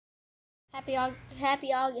Happy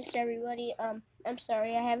August, everybody. I'm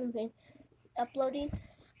sorry I haven't been uploading.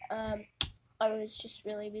 Um, I was just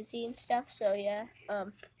really busy and stuff. So yeah.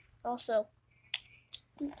 Also,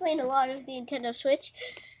 I'm playing a lot of the Nintendo Switch.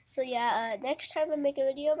 So yeah. Next time I make a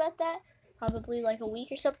video about that, probably like a week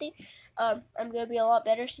or something. I'm gonna be a lot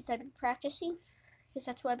better since I've been practicing, because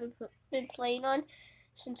that's what I've been playing on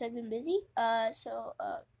since I've been busy. Yeah.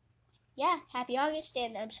 Happy August,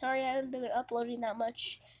 and I'm sorry I haven't been uploading that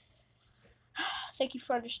much. Thank you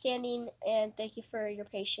for understanding, and thank you for your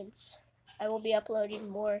patience. I will be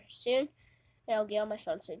uploading more soon, and I'll get on my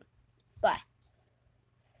phone soon. Bye.